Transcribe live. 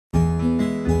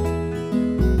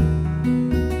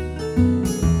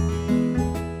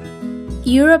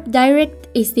Europe Direct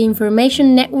is the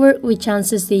information network which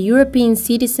answers the European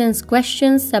citizens'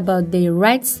 questions about their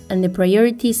rights and the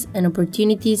priorities and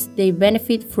opportunities they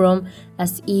benefit from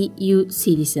as EU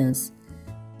citizens.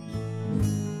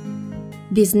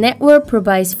 This network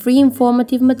provides free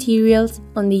informative materials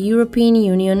on the European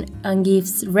Union and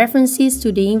gives references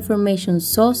to the information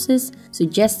sources,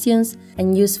 suggestions,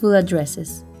 and useful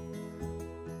addresses.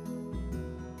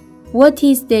 What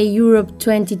is the Europe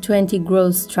 2020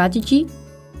 growth strategy?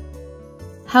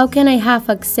 How can I have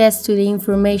access to the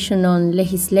information on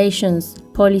legislations,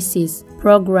 policies,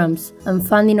 programs, and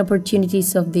funding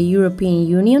opportunities of the European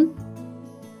Union?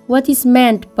 What is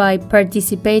meant by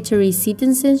participatory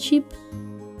citizenship?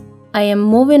 I am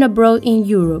moving abroad in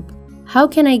Europe. How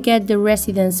can I get the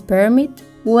residence permit?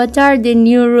 What are the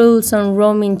new rules on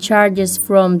roaming charges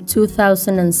from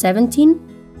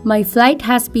 2017? My flight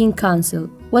has been cancelled.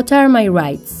 What are my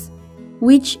rights?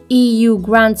 Which EU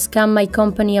grants can my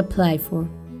company apply for?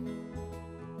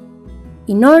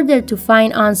 In order to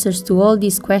find answers to all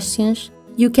these questions,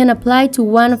 you can apply to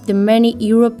one of the many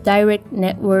Europe Direct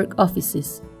network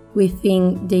offices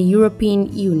within the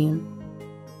European Union,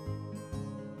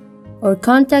 or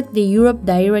contact the Europe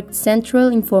Direct Central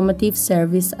Informative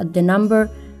Service at the number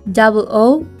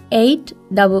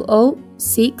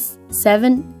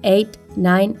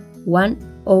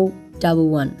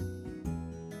 0080067891011.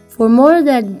 For more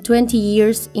than 20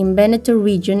 years in Veneto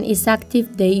region is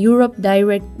active the Europe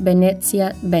Direct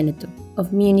Venezia Veneto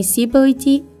of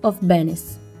Municipality of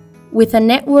Venice, with a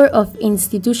network of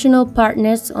institutional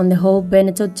partners on the whole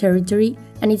Veneto territory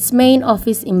and its main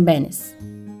office in Venice.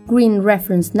 Green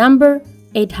reference number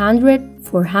 800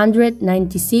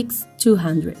 496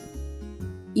 200.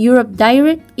 Europe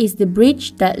Direct is the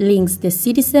bridge that links the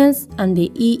citizens and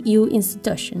the EU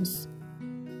institutions.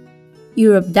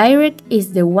 Europe Direct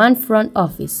is the one front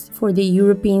office for the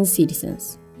European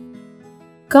citizens.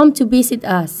 Come to visit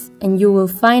us and you will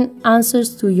find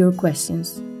answers to your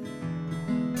questions.